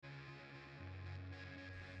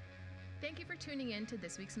Thank you for tuning in to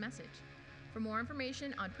this week's message. For more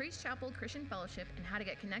information on Praise Chapel Christian Fellowship and how to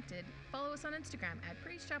get connected, follow us on Instagram at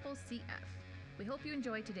Praise Chapel CF. We hope you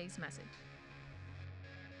enjoy today's message.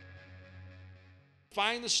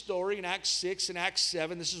 Find the story in Acts 6 and Acts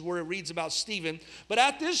 7. This is where it reads about Stephen. But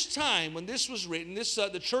at this time, when this was written,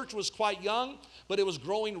 the church was quite young, but it was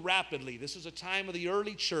growing rapidly. This is a time of the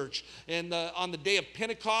early church. And on the day of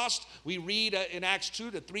Pentecost, we read in Acts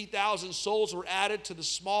 2 that 3,000 souls were added to the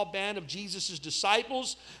small band of Jesus'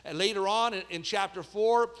 disciples. And later on in chapter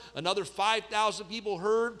 4, another 5,000 people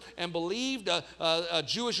heard and believed.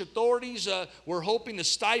 Jewish authorities were hoping to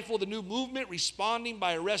stifle the new movement, responding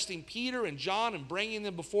by arresting Peter and John and bringing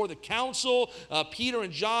them before the council. Peter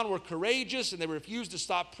and John were courageous and they refused to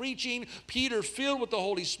stop preaching. Peter, filled with the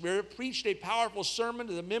Holy Spirit, preached a powerful sermon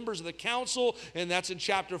to the members of the council, and that's in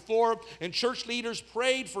chapter 4. And church leaders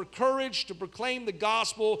prayed for courage to proclaim the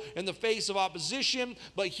gospel in the face of opposition.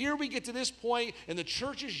 But here we get to this point, and the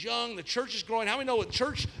church is young, the church is growing. How many know the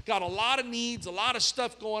church got a lot of needs, a lot of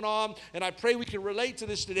stuff going on, and I pray we can relate to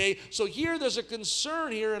this today. So here there's a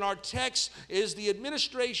concern here in our text is the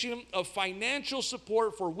administration of financial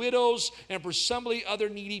support for widows and for some of the other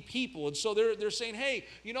needy people. And so they're saying, hey,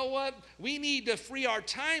 you know what? We need to free our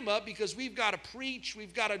time up because we've got to preach,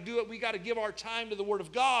 we've got to do it, we got to give our time to the Word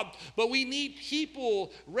of God, but we need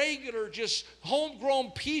people, regular, just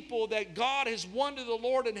homegrown people that God has won to the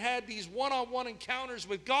Lord and had these one-on-one encounters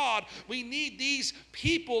with God. We need these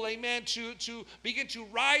people, amen, to begin to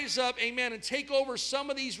rise up, amen, and take over some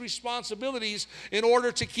of these responsibilities in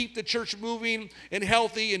order to keep the church moving and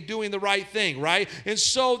healthy and doing the right thing, right? And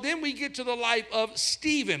so then we get to the life of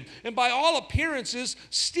Stephen. And by all appearances,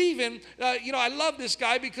 Stephen, I love this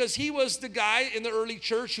guy because he was the guy in the early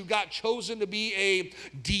church who got chosen to be a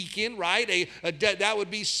deacon, right? That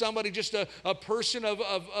would be somebody, just a person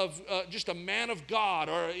of just a man of God,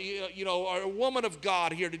 or or a woman of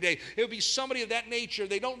God here today. It would be somebody of that nature.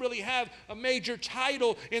 They don't really have a major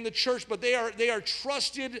title in the church, but they are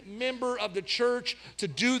trusted member of the church to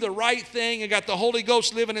do the right thing and got the Holy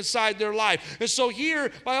Ghost living inside their life. And so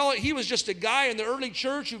here, he was just a guy in the early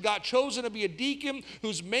church who got chosen to be a deacon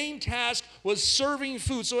whose main task was serving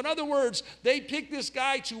food. So in other words, they picked this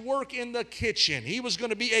guy to work in the kitchen. He was going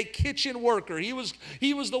to be a kitchen worker. He was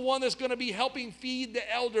the one that's going to be helping feed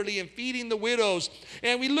the elderly and feeding the widows.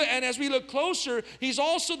 And as we look closer, he's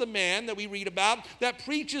also the man that we read about that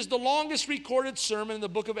preaches the longest recorded sermon in the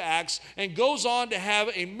book of Acts and goes on to have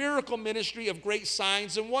a miracle ministry of great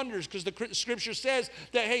signs and wonders, because the scripture says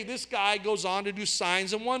that, hey, this guy goes on to do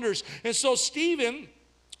signs and wonders. And so Stephen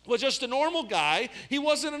was just a normal guy. He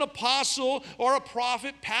wasn't an apostle or a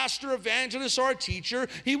prophet, pastor, evangelist, or a teacher.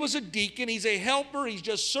 He was a deacon. He's a helper. He's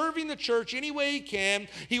just serving the church any way he can.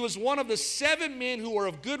 He was one of the 7 men who were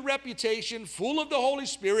of good reputation, full of the Holy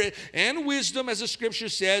Spirit and wisdom, as the scripture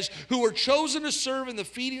says, who were chosen to serve in the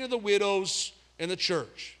feeding of the widows in the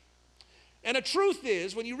church. And the truth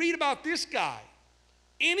is, when you read about this guy,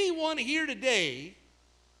 anyone here today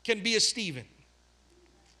can be a Stephen.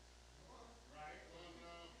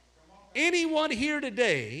 Anyone here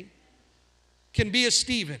today can be a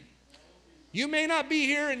Stephen. You may not be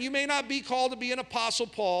here and you may not be called to be an Apostle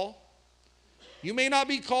Paul. You may not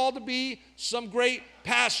be called to be some great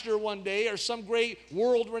pastor one day or some great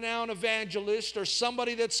world-renowned evangelist or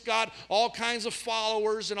somebody that's got all kinds of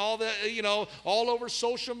followers and all that, all over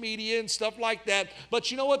social media and stuff like that.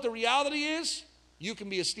 But you know what the reality is? You can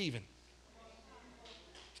be a Stephen.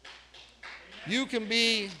 You can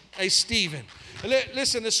be a Stephen.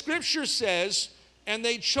 Listen, the scripture says, and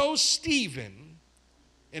they chose Stephen,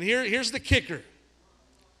 and here's the kicker,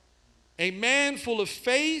 a man full of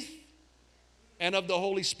faith and of the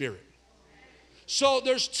Holy Spirit. So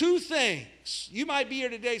there's 2 things. You might be here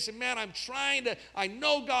today and say, man, I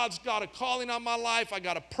know God's got a calling on my life. I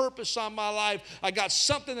got a purpose on my life. I got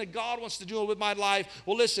something that God wants to do with my life.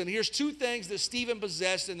 Well, listen, here's 2 things that Stephen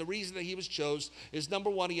possessed, and the reason that he was chosen is, number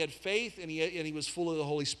 1, he had faith, and he was full of the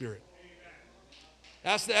Holy Spirit.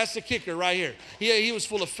 That's the kicker right here. He was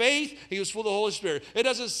full of faith. He was full of the Holy Spirit. It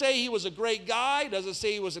doesn't say he was a great guy. It doesn't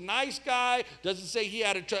say he was a nice guy. It doesn't say he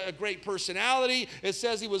had a great personality. It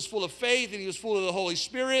says he was full of faith and he was full of the Holy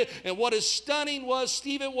Spirit. And what is stunning was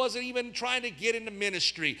Stephen wasn't even trying to get into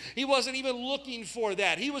ministry. He wasn't even looking for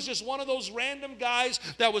that. He was just one of those random guys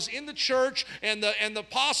that was in the church, and the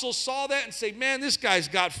apostles saw that and say, man, this guy's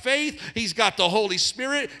got faith. He's got the Holy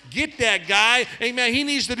Spirit. Get that guy. Amen. He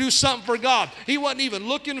needs to do something for God. He wasn't even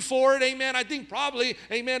looking for it. Amen. I think probably,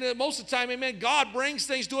 amen, most of the time, amen, God brings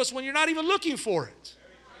things to us when you're not even looking for it.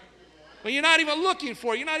 When you're not even looking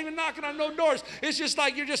for it, you're not even knocking on no doors. It's just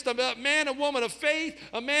like you're just a man and woman of faith,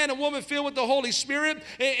 a man and woman filled with the Holy Spirit.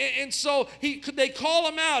 And so they call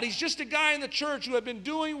him out. He's just a guy in the church who had been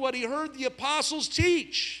doing what he heard the apostles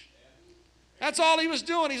teach. That's all he was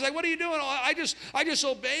doing. He's like, what are you doing? I just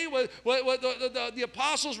obey what the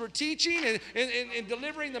apostles were teaching and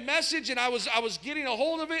delivering the message, and I was getting a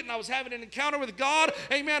hold of it, and I was having an encounter with God.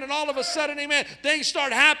 Amen. And all of a sudden, amen, things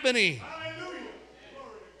start happening. Hallelujah.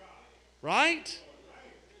 Right?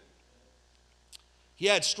 He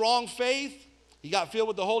had strong faith. He got filled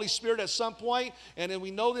with the Holy Spirit at some point, and then we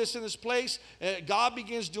know this in this place. God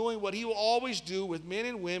begins doing what he will always do with men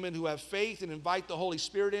and women who have faith and invite the Holy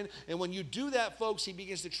Spirit in. And when you do that, folks, he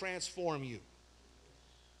begins to transform you.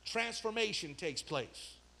 Transformation takes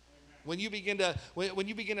place. When you begin to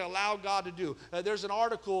allow God to do. There's an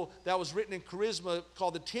article that was written in Charisma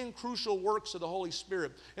called The 10 Crucial Works of the Holy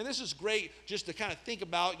Spirit. And this is great just to kind of think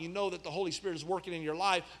about. You know that the Holy Spirit is working in your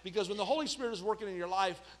life, because when the Holy Spirit is working in your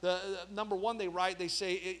life, the number one they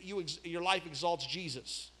say your life exalts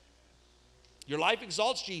Jesus. Your life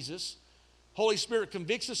exalts Jesus. Holy Spirit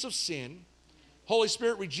convicts us of sin. Holy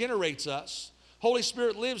Spirit regenerates us. Holy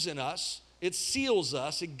Spirit lives in us. It seals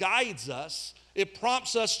us. It guides us. It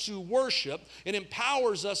prompts us to worship. It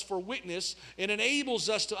empowers us for witness. It enables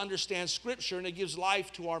us to understand Scripture, and it gives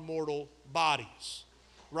life to our mortal bodies.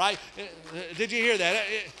 Right? Did you hear that?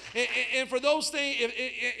 And for those things,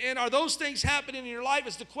 and are those things happening in your life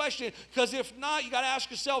is the question. Because if not, you got to ask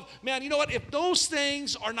yourself, man, you know what? If those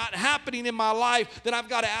things are not happening in my life, then I've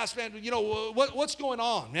got to ask, man, you know, what's going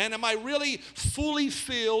on, man? Am I really fully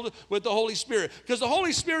filled with the Holy Spirit? Because the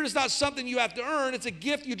Holy Spirit is not something you have to earn. It's a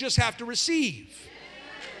gift you just have to receive.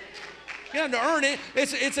 You don't have to earn it.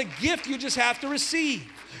 It's a gift you just have to receive.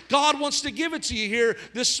 God wants to give it to you here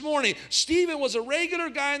this morning. Stephen was a regular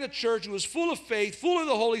guy in the church who was full of faith, full of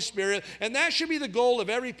the Holy Spirit, and that should be the goal of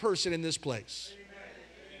every person in this place.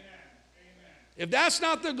 Amen. If that's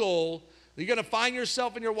not the goal, you're going to find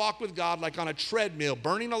yourself in your walk with God like on a treadmill,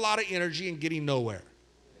 burning a lot of energy and getting nowhere.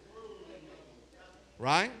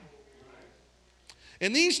 Right?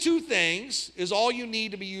 And these two things is all you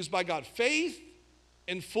need to be used by God. Faith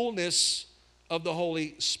and fullness of the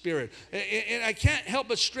Holy Spirit. And I can't help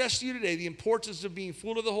but stress to you today the importance of being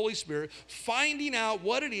full of the Holy Spirit, finding out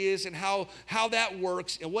what it is and how that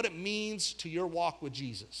works and what it means to your walk with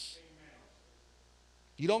Jesus.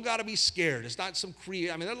 You don't got to be scared. It's not some creepy.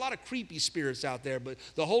 I mean, there are a lot of creepy spirits out there, but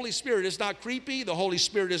the Holy Spirit is not creepy. The Holy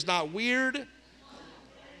Spirit is not weird.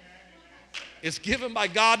 It's given by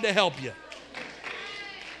God to help you.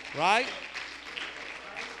 Right?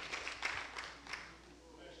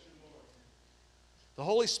 The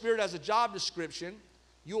Holy Spirit has a job description.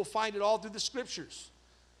 You will find it all through the Scriptures.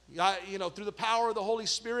 You know, through the power of the Holy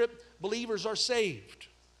Spirit, believers are saved,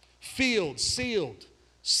 filled, sealed,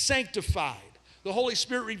 sanctified. The Holy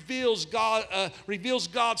Spirit reveals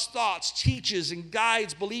God's thoughts, teaches and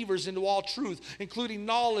guides believers into all truth, including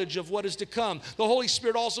knowledge of what is to come. The Holy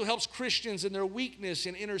Spirit also helps Christians in their weakness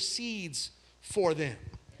and intercedes for them.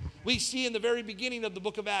 We see in the very beginning of the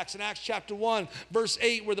book of Acts, in Acts chapter 1, verse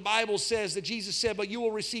 8, where the Bible says that Jesus said, but you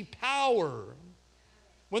will receive power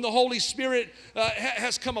when the Holy Spirit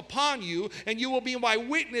has come upon you, and you will be my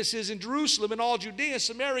witnesses in Jerusalem and all Judea,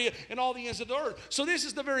 Samaria, and all the ends of the earth. So this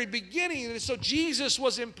is the very beginning. And so Jesus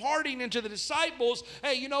was imparting into the disciples,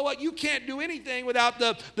 hey, you know what? You can't do anything without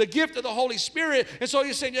the gift of the Holy Spirit. And so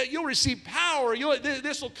he's saying, you'll receive power.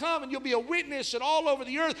 This will come, and you'll be a witness and all over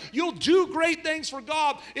the earth. You'll do great things for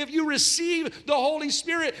God if you receive the Holy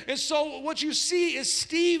Spirit. And so what you see is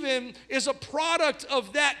Stephen is a product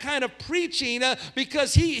of that kind of preaching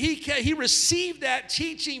because he received that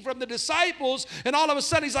teaching from the disciples, and all of a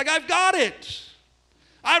sudden he's like, I've got it.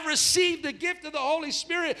 I've received the gift of the Holy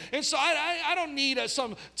Spirit, and so I don't need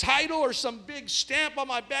some title or some big stamp on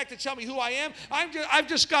my back to tell me who I am. I've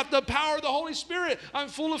just got the power of the Holy Spirit. I'm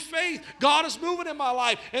full of faith. God is moving in my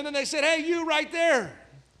life. And then they said, hey, you right there,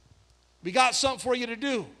 we got something for you to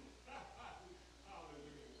do.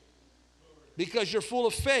 Because you're full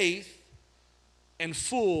of faith and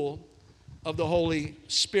full of the Holy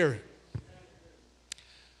Spirit.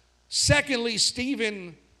 Secondly,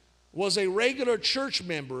 Stephen was a regular church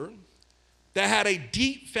member that had a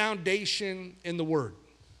deep foundation in the Word.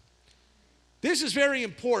 This is very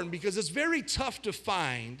important because it's very tough to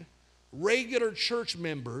find regular church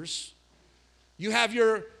members. You have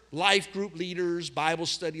your life group leaders, Bible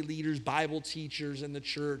study leaders, Bible teachers in the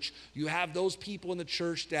church. You have those people in the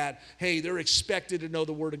church that, hey, they're expected to know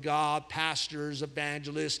the Word of God, pastors,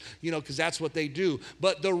 evangelists, because that's what they do.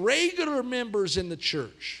 But the regular members in the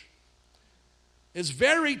church, It's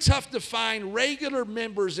very tough to find regular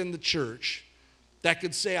members in the church that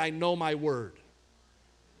could say, I know my word.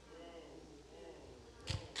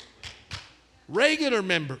 Regular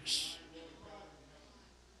members.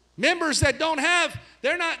 Members that don't have,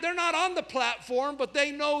 they're not on the platform, but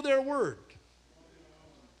they know their word.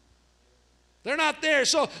 They're not there.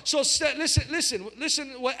 So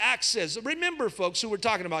listen what Acts says. Remember, folks, who we're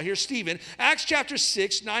talking about here, Stephen. Acts chapter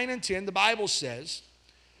 6, 9 and 10, the Bible says,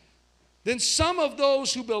 then some of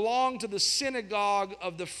those who belonged to the synagogue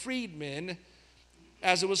of the freedmen,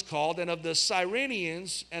 as it was called, and of the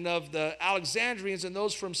Cyrenians and of the Alexandrians and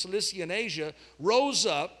those from Cilicia and Asia, rose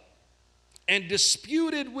up and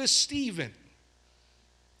disputed with Stephen.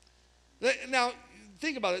 Now,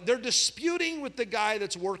 think about it. They're disputing with the guy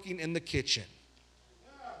that's working in the kitchen.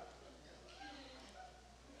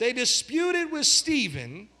 They disputed with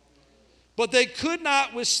Stephen, but they could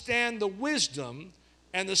not withstand the wisdom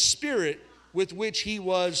and the spirit with which he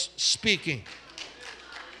was speaking.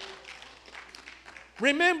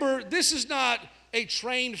 Remember, this is not a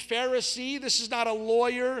trained Pharisee. This is not a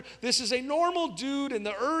lawyer. This is a normal dude in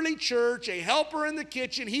the early church, a helper in the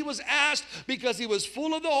kitchen. He was asked because he was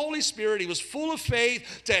full of the Holy Spirit. He was full of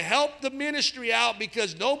faith to help the ministry out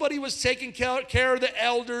because nobody was taking care of the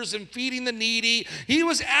elders and feeding the needy. He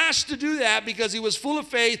was asked to do that because he was full of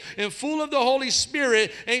faith and full of the Holy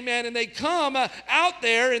Spirit. Amen. And they come out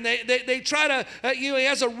there and they try to, he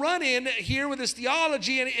has a run-in here with his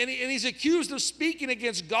theology and he's accused of speaking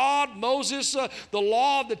against God, Moses, the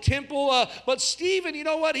law of the temple. But Stephen, you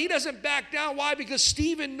know what? He doesn't back down. Why? Because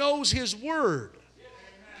Stephen knows his word.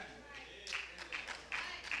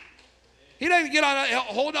 He doesn't get on,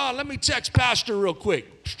 hold on, let me text Pastor real quick.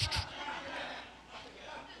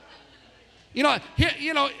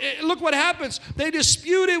 Look what happens. They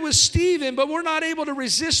disputed with Stephen, but were not able to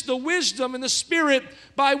resist the wisdom and the spirit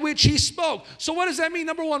by which he spoke. So what does that mean?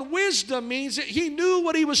 Number one, wisdom means that he knew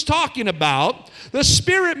what he was talking about. The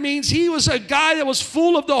spirit means he was a guy that was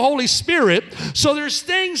full of the Holy Spirit. So there's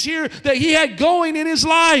things here that he had going in his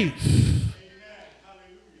life.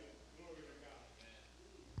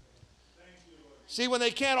 See, when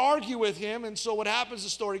they can't argue with him, and so what happens, the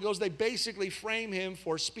story goes, they basically frame him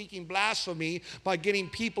for speaking blasphemy by getting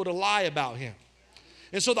people to lie about him.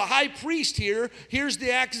 And so the high priest here's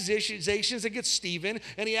the accusations against Stephen,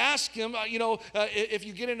 and he asks him, if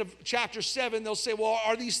you get into chapter 7, they'll say, well,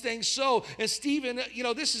 are these things so? And Stephen,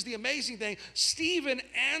 this is the amazing thing. Stephen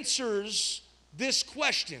answers this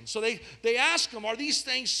question. So they ask him, are these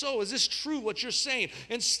things so? Is this true, what you're saying?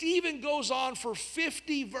 And Stephen goes on for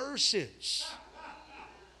 50 verses.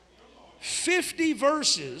 50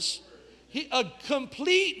 verses, a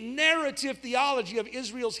complete narrative theology of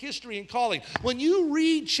Israel's history and calling. When you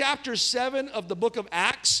read chapter 7 of the book of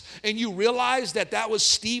Acts and you realize that was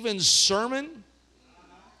Stephen's sermon,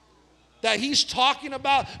 that he's talking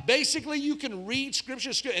about, basically you can read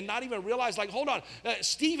scripture and not even realize, hold on,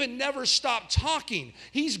 Stephen never stopped talking.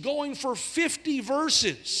 He's going for 50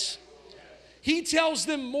 verses. He tells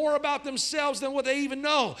them more about themselves than what they even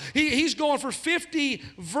know. He's going for 50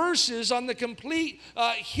 verses on the complete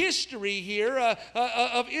history here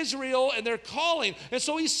of Israel and their calling. And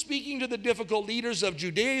so he's speaking to the difficult leaders of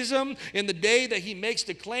Judaism in the day that he makes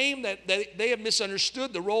the claim that they have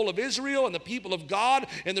misunderstood the role of Israel and the people of God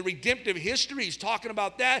and the redemptive history. He's talking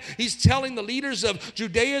about that. He's telling the leaders of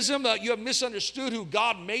Judaism, you have misunderstood who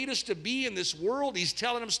God made us to be in this world. He's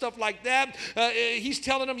telling them stuff like that. He's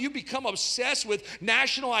telling them you become obsessed with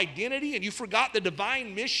national identity and you forgot the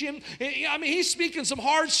divine mission. I mean, he's speaking some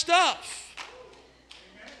hard stuff.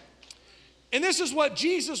 And this is what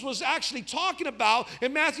Jesus was actually talking about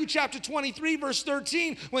in Matthew chapter 23, verse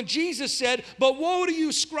 13, when Jesus said, but woe to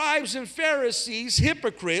you, scribes and Pharisees,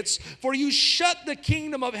 hypocrites, for you shut the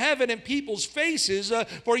kingdom of heaven in people's faces,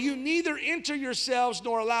 for you neither enter yourselves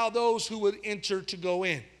nor allow those who would enter to go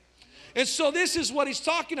in. And so this is what he's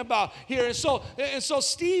talking about here. And so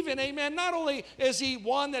Stephen, amen, not only is he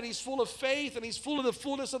one that he's full of faith and he's full of the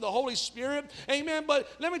fullness of the Holy Spirit, amen, but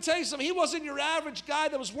let me tell you something. He wasn't your average guy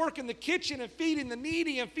that was working the kitchen and feeding the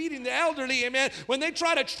needy and feeding the elderly, amen. When they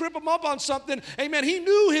try to trip him up on something, amen, he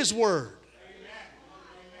knew his word.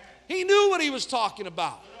 He knew what he was talking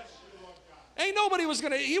about. He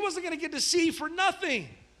wasn't going to get deceived for nothing.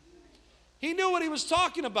 He knew what he was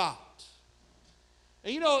talking about.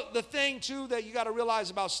 And the thing, too, that you got to realize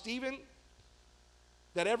about Stephen,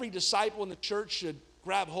 that every disciple in the church should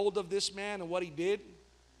grab hold of this man and what he did.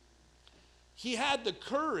 He had the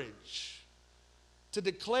courage to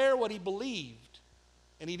declare what he believed,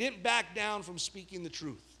 and he didn't back down from speaking the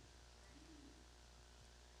truth.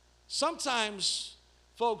 Sometimes,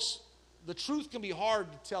 folks, the truth can be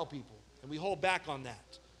hard to tell people. And we hold back on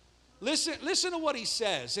that. Listen to what he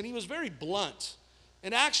says, and he was very blunt.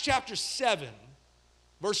 In Acts chapter 7,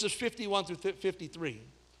 verses 51 through 53,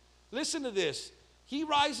 listen to this. He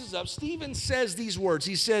rises up. Stephen says these words.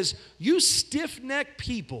 He says, "You stiff-necked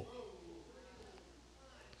people."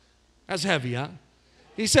 That's heavy, huh?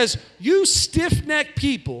 He says, "You stiff-necked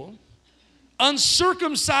people,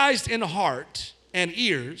 uncircumcised in heart and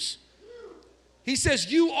ears." He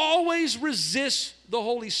says, "You always resist the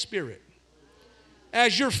Holy Spirit.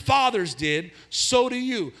 As your fathers did, so do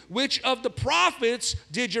you. Which of the prophets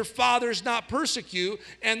did your fathers not persecute?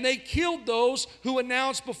 And they killed those who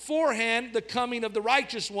announced beforehand the coming of the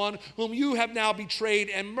righteous one, whom you have now betrayed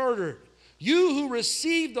and murdered. You who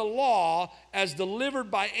received the law as delivered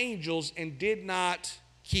by angels and did not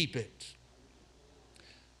keep it."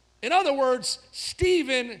 In other words,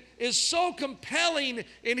 Stephen is so compelling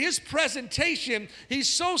in his presentation. He's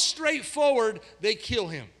so straightforward, they kill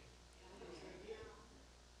him.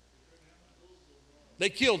 They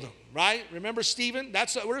killed him, right? Remember Stephen?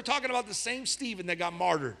 We're talking about the same Stephen that got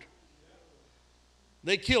martyred.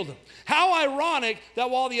 They killed him. How ironic that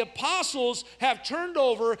while the apostles have turned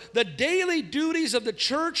over the daily duties of the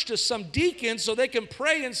church to some deacons so they can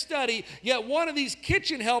pray and study, yet one of these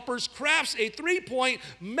kitchen helpers crafts a 3-point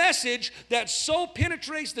message that so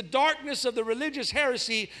penetrates the darkness of the religious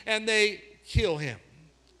heresy, and they kill him.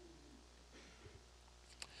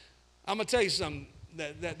 I'm going to tell you something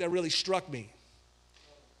that really struck me.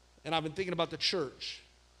 And I've been thinking about the church.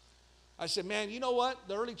 I said, man, you know what?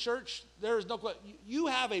 The early church, there is no question. You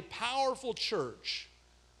have a powerful church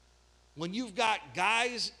when you've got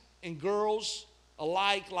guys and girls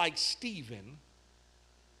alike like Stephen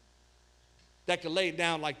that can lay it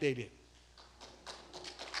down like they did.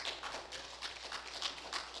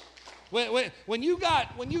 When you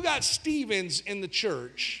got Stephens in the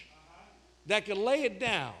church that can lay it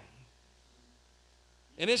down,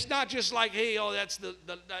 and it's not just like, hey, that's the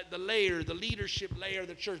layer, the leadership layer of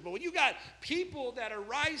the church. But when you got people that are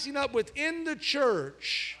rising up within the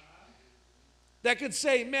church that could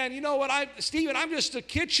say, man, you know what, Stephen, I'm just a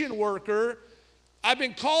kitchen worker. I've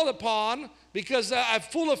been called upon because I'm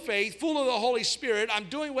full of faith, full of the Holy Spirit. I'm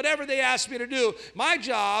doing whatever they ask me to do. My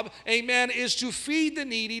job, amen, is to feed the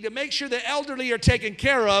needy, to make sure the elderly are taken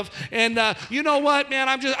care of. And you know what, man,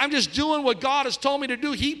 I'm just doing what God has told me to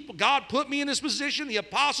do. God put me in this position. The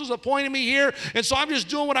apostles appointed me here. And so I'm just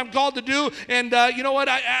doing what I'm called to do. And you know what,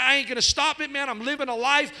 I ain't going to stop it, man. I'm living a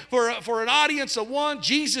life for an audience of one.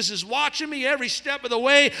 Jesus is watching me every step of the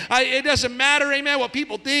way. It doesn't matter, amen, what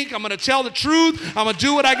people think. I'm going to tell the truth. I'm going to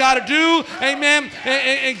do what I got to do. Amen.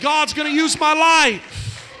 And God's going to use my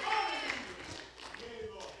life.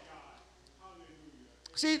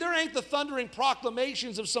 See, there ain't the thundering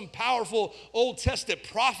proclamations of some powerful Old Testament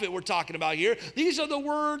prophet we're talking about here. These are the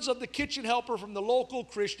words of the kitchen helper from the local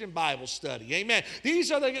Christian Bible study. Amen.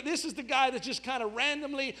 This is the guy that's just kind of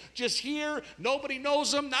randomly just here. Nobody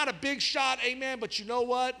knows him. Not a big shot. Amen. But you know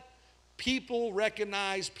what? People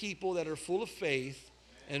recognize people that are full of faith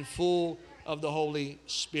and full of the Holy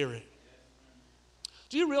Spirit.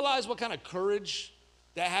 Do you realize what kind of courage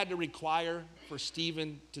that had to require for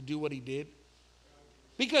Stephen to do what he did?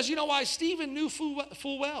 Because you know why? Stephen knew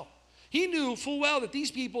full well. He knew full well that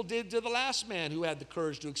these people did to the last man who had the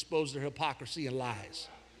courage to expose their hypocrisy and lies.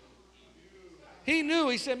 He knew.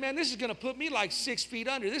 He said, man, this is going to put me like 6 feet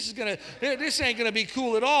under. This ain't going to be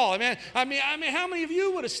cool at all. I mean, how many of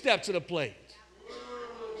you would have stepped to the plate?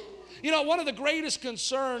 You know, one of the greatest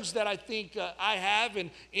concerns that I think I have and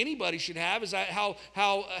anybody should have is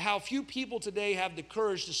how few people today have the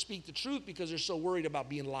courage to speak the truth because they're so worried about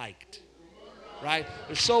being liked, right?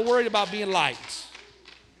 They're so worried about being liked,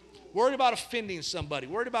 worried about offending somebody,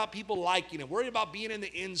 worried about people liking them, worried about being in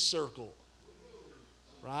the in circle,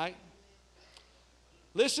 right?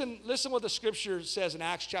 Listen what the scripture says in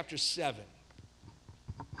Acts chapter 7.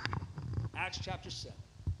 Acts chapter 7.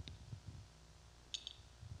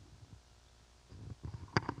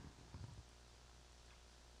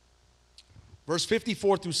 Verse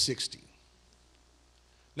 54 through 60.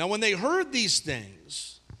 Now when they heard these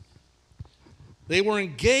things, they were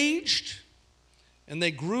engaged, and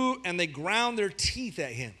they ground their teeth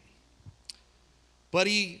at him. But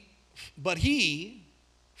he,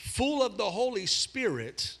 full of the Holy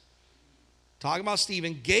Spirit, talking about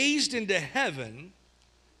Stephen, gazed into heaven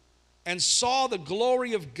and saw the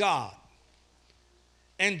glory of God,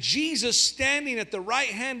 and Jesus standing at the right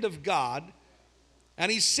hand of God.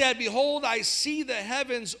 And he said, behold, I see the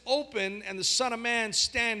heavens open and the Son of Man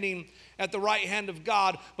standing at the right hand of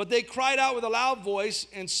God. But they cried out with a loud voice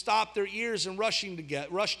and stopped their ears and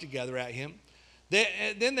rushed together at him.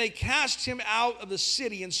 Then they cast him out of the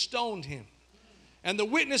city and stoned him. And the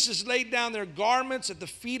witnesses laid down their garments at the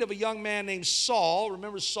feet of a young man named Saul.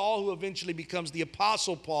 Remember Saul, who eventually becomes the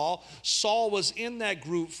Apostle Paul. Saul was in that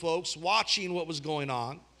group, folks, watching what was going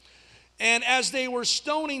on. And as they were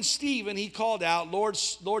stoning Stephen, he called out,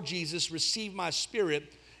 Lord Jesus, receive my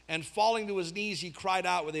spirit. And falling to his knees, he cried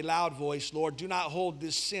out with a loud voice, Lord, do not hold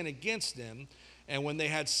this sin against them. And when they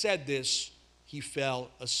had said this, he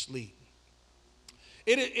fell asleep.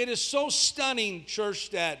 It is so stunning, church,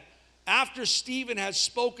 that after Stephen has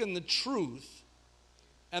spoken the truth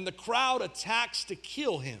and the crowd attacks to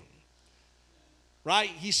kill him, right?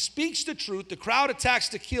 He speaks the truth, the crowd attacks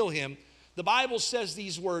to kill him. The Bible says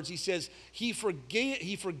these words. He says, he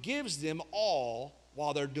forgives them all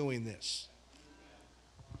while they're doing this.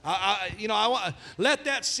 I want let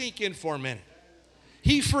that sink in for a minute.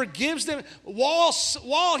 He forgives them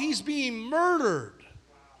while he's being murdered.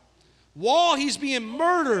 While he's being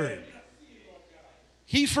murdered,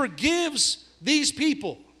 he forgives these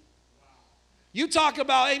people. You talk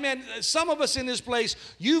about, amen, some of us in this place,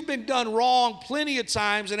 you've been done wrong plenty of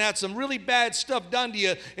times and had some really bad stuff done to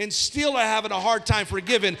you and still are having a hard time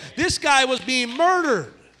forgiving. This guy was being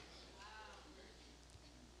murdered.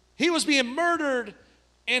 He was being murdered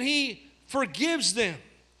and he forgives them.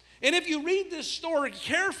 And if you read this story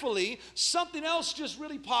carefully, something else just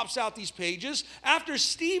really pops out these pages. After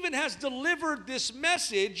Stephen has delivered this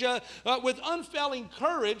message with unfailing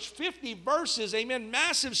courage, 50 verses, amen,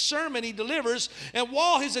 massive sermon he delivers. And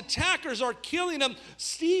while his attackers are killing him,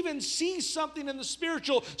 Stephen sees something in the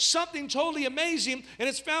spiritual, something totally amazing. And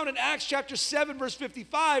it's found in Acts chapter 7, verse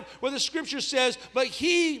 55, where the scripture says, but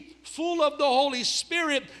he, full of the Holy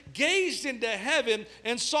Spirit, gazed into heaven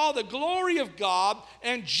and saw the glory of God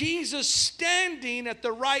and Jesus standing at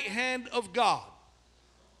the right hand of God.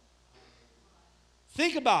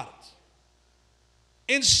 Think about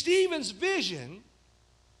it. In Stephen's vision,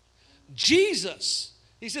 Jesus,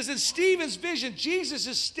 he says in Stephen's vision, Jesus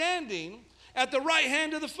is standing at the right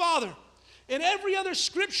hand of the Father. In every other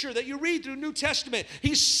scripture that you read through New Testament,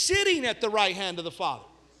 he's sitting at the right hand of the Father.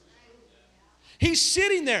 He's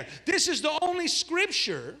sitting there. This is the only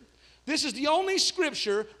scripture where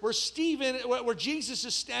Jesus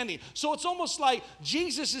is standing. So it's almost like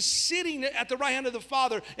Jesus is sitting at the right hand of the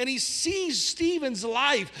Father and he sees Stephen's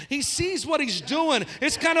life. He sees what he's doing.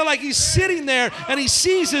 It's kind of like he's sitting there and he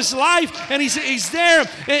sees his life and he's there.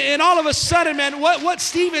 And all of a sudden, man, what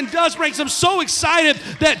Stephen does makes him so excited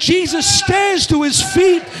that Jesus stands to his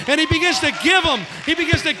feet and he begins to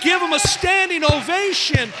give him a standing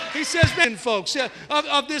ovation. He says, man, folks,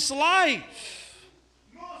 of this life.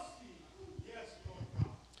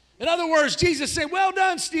 In other words, Jesus said, well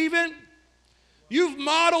done, Stephen. You've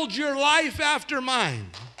modeled your life after mine.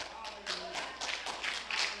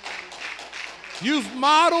 You've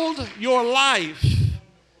modeled your life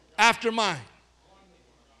after mine.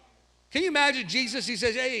 Can you imagine Jesus? He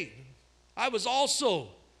says, hey, I was also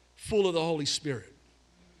full of the Holy Spirit.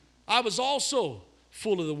 I was also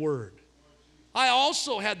full of the Word. I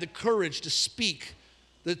also had the courage to speak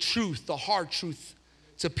the truth, the hard truth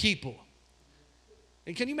to people.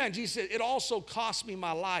 And can you imagine, Jesus said, it also cost me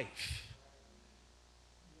my life.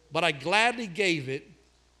 But I gladly gave it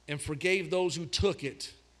and forgave those who took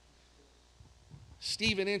it.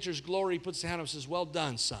 Stephen enters glory, puts his hand up and says, well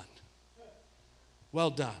done, son. Well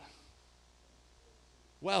done.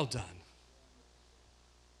 Well done.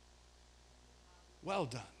 Well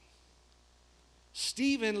done.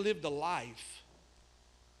 Stephen lived a life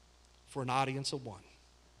for an audience of one.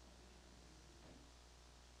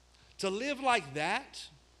 To live like that,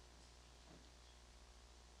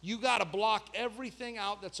 you got to block everything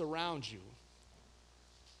out that's around you.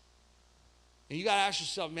 And you got to ask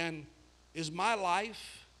yourself, man, is my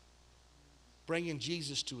life bringing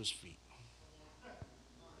Jesus to his feet?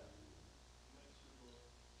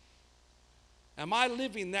 Am I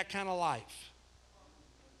living that kind of life?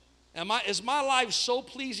 Is my life so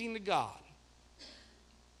pleasing to God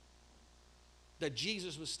that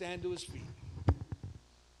Jesus would stand to his feet?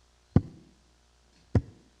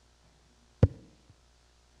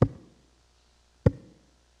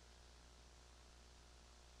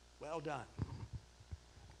 Well done.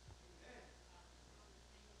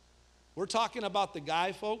 We're talking about the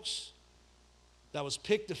guy, folks, that was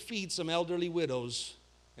picked to feed some elderly widows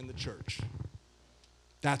in the church.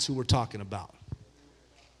 That's who we're talking about.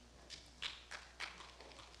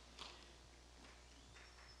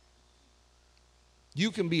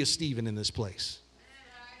 You can be a Stephen in this place.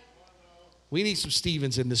 We need some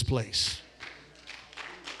Stephens in this place.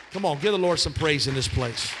 Come on, give the Lord some praise in this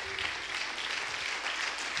place.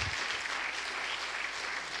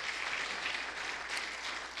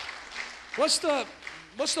 What's the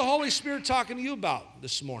Holy Spirit talking to you about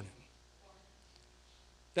this morning?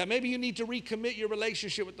 That maybe you need to recommit your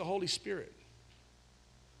relationship with the Holy Spirit.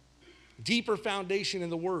 Deeper foundation in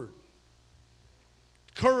the Word.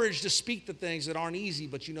 Courage to speak the things that aren't easy,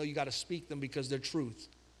 but you know you got to speak them because they're truth.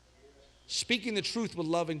 Speaking the truth with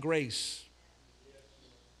love and grace.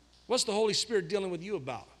 What's the Holy Spirit dealing with you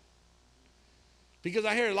about? Because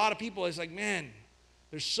I hear a lot of people, it's like, man,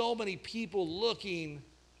 there's so many people looking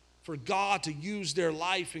for God to use their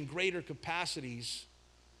life in greater capacities.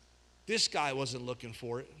 This guy wasn't looking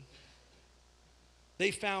for it.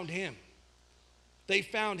 They found him. They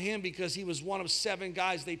found him because he was one of 7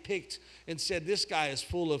 guys they picked and said, this guy is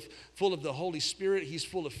full of the Holy Spirit. He's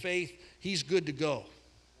full of faith. He's good to go.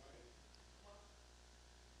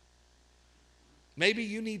 Maybe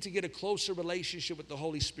you need to get a closer relationship with the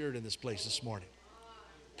Holy Spirit in this place this morning.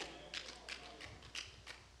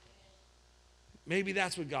 Maybe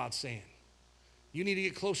that's what God's saying. You need to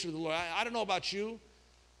get closer to the Lord. I don't know about you,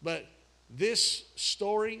 but this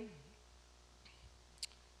story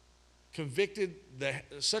convicted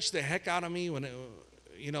such the heck out of me when,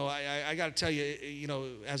 I got to tell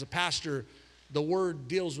you, as a pastor, the Word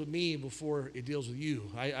deals with me before it deals with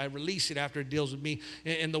you. I release it after it deals with me.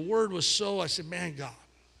 And the Word was I said, man, God.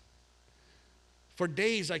 For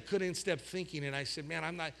days I couldn't stop thinking, and I said,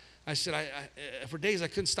 man, for days I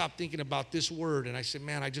couldn't stop thinking about this Word. And I said,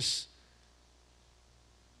 man, I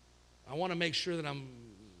want to make sure that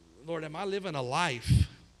Lord, am I living a life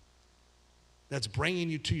that's bringing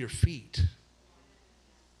you to your feet?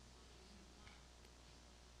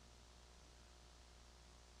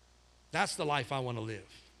 That's the life I want to live.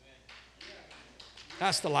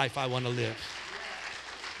 That's the life I want to live.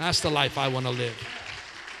 That's the life I want to live.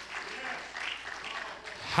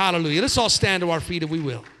 Hallelujah. Let's all stand to our feet if we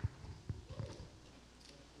will.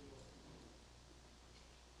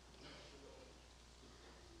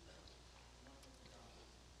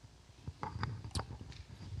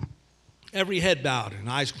 Every head bowed and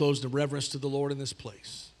eyes closed in reverence to the Lord in this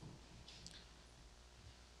place.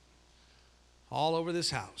 All over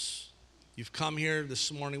this house. You've come here this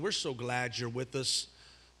morning. We're so glad you're with us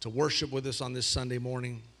to worship with us on this Sunday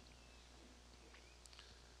morning.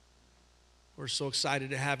 We're so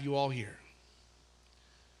excited to have you all here.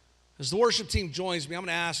 As the worship team joins me, I'm going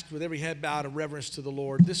to ask with every head bowed in reverence to the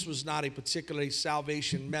Lord. This was not a particularly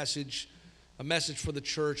salvation message, a message for the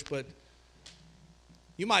church, but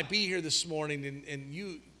you might be here this morning and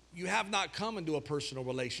you have not come into a personal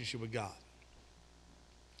relationship with God.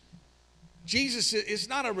 Jesus, it's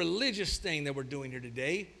not a religious thing that we're doing here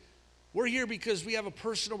today. We're here because we have a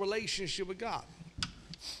personal relationship with God.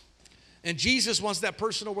 And Jesus wants that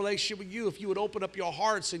personal relationship with you. If you would open up your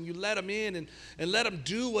hearts and you let him in and let him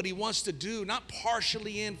do what he wants to do. Not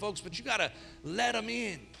partially in, folks, but you got to let him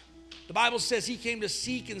in. The Bible says he came to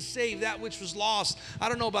seek and save that which was lost. I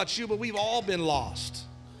don't know about you, but we've all been lost.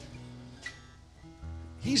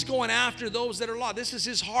 He's going after those that are lost. This is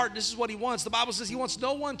his heart. This is what he wants. The Bible says he wants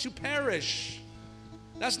no one to perish.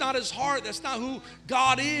 That's not his heart. That's not who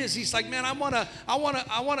God is. He's like, man, I want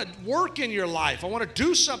to work in your life. I want to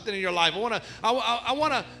do something in your life. I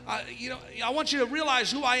want you to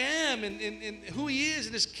realize who I am and who he is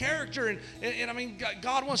and his character. And I mean,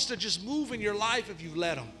 God wants to just move in your life if you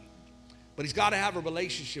let him. But he's got to have a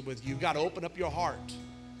relationship with you. You've got to open up your heart.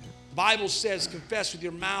 The Bible says, confess with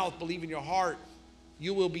your mouth, believe in your heart,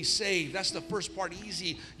 you will be saved. That's the first part,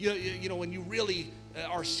 easy. You know, when you really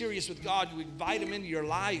are serious with God, you invite him into your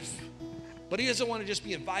life. But he doesn't want to just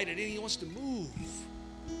be invited in. He wants to move.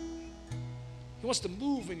 He wants to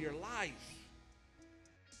move in your life.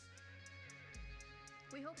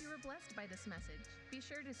 We hope you were blessed by this message. Be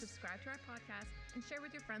sure to subscribe to our podcast and share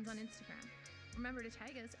with your friends on Instagram. Remember to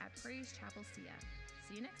tag us at Praise Chapel CF.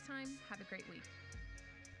 See you next time. Have a great week.